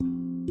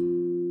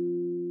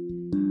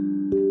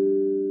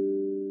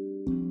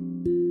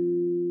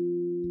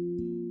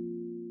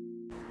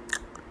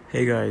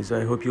Hey guys,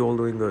 I hope you all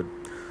doing good.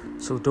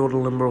 So the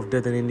total number of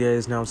death in India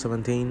is now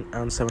 17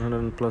 and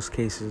 700 plus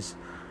cases.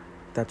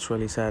 That's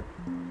really sad.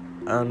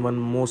 And one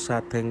more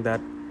sad thing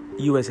that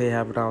USA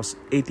have now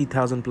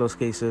 80,000 plus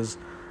cases.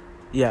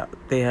 Yeah,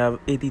 they have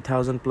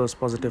 80,000 plus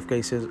positive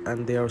cases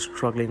and they are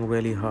struggling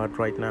really hard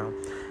right now.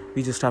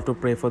 We just have to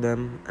pray for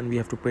them and we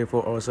have to pray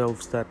for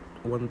ourselves that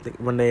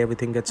one day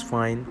everything gets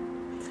fine,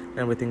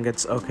 everything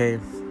gets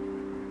okay.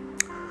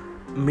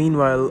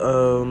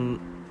 Meanwhile,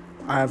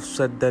 I've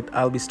said that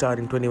I'll be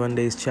starting 21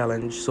 days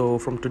challenge. So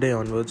from today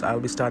onwards, I'll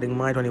be starting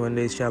my 21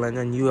 days challenge,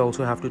 and you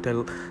also have to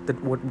tell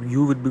that what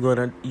you would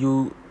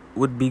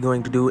be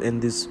going to do in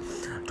this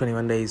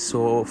 21 days.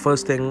 So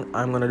first thing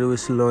I'm gonna do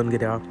is learn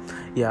guitar.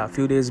 Yeah, a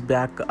few days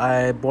back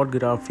I bought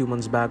guitar a few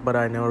months back, but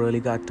I never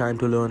really got time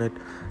to learn it.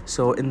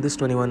 So in this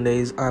 21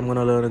 days, I'm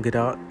gonna learn a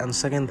guitar. And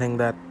second thing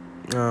that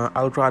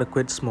I'll try to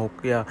quit smoke.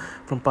 Yeah,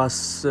 from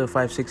past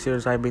 5-6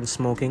 years I've been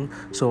smoking,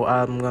 so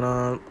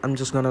I'm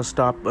just gonna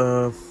stop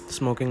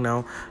smoking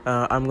now.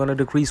 I'm gonna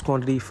decrease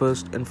quantity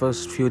first in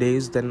first few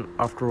days, then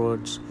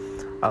afterwards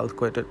I'll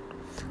quit it.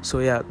 So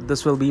yeah,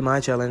 this will be my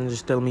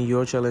challenge. Tell me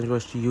your challenge,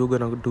 what you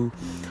gonna do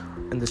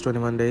in this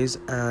 21 days,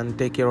 and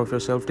take care of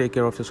yourself, take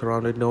care of your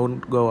surroundings,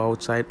 don't go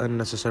outside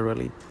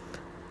unnecessarily.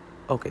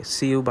 Okay,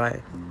 see you,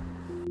 bye.